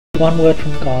one word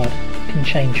from God can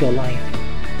change your life.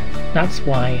 That's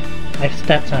why I've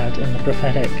stepped out in the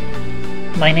prophetic.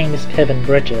 My name is Kevin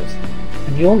Bridges,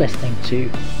 and you're listening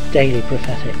to Daily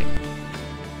Prophetic.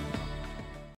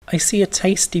 I see a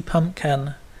tasty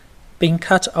pumpkin being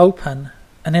cut open,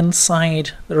 and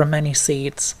inside there are many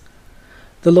seeds.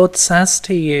 The Lord says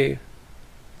to you,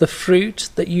 the fruit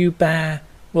that you bear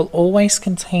will always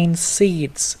contain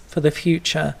seeds for the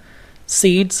future,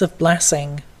 seeds of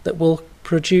blessing that will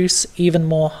produce even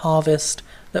more harvest,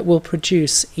 that will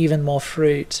produce even more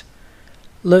fruit.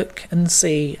 Look and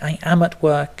see, I am at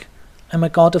work. I'm a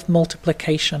God of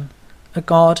multiplication, a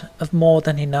God of more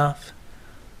than enough.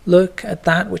 Look at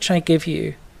that which I give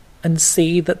you, and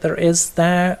see that there is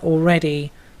there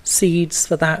already seeds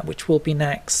for that which will be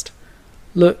next.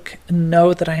 Look and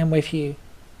know that I am with you,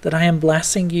 that I am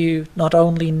blessing you not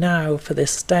only now for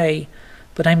this day,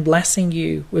 but I'm blessing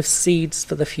you with seeds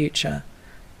for the future.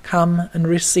 Come and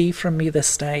receive from me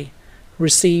this day.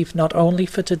 Receive not only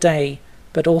for today,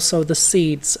 but also the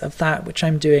seeds of that which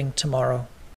I'm doing tomorrow.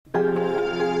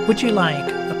 Would you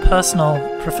like a personal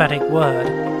prophetic word?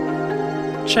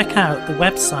 Check out the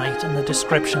website in the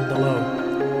description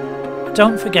below.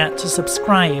 Don't forget to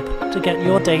subscribe to get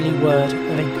your daily word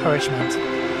of encouragement.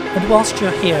 And whilst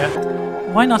you're here,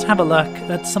 why not have a look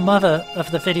at some other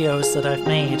of the videos that I've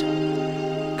made?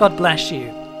 God bless you,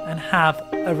 and have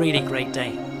a really great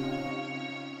day.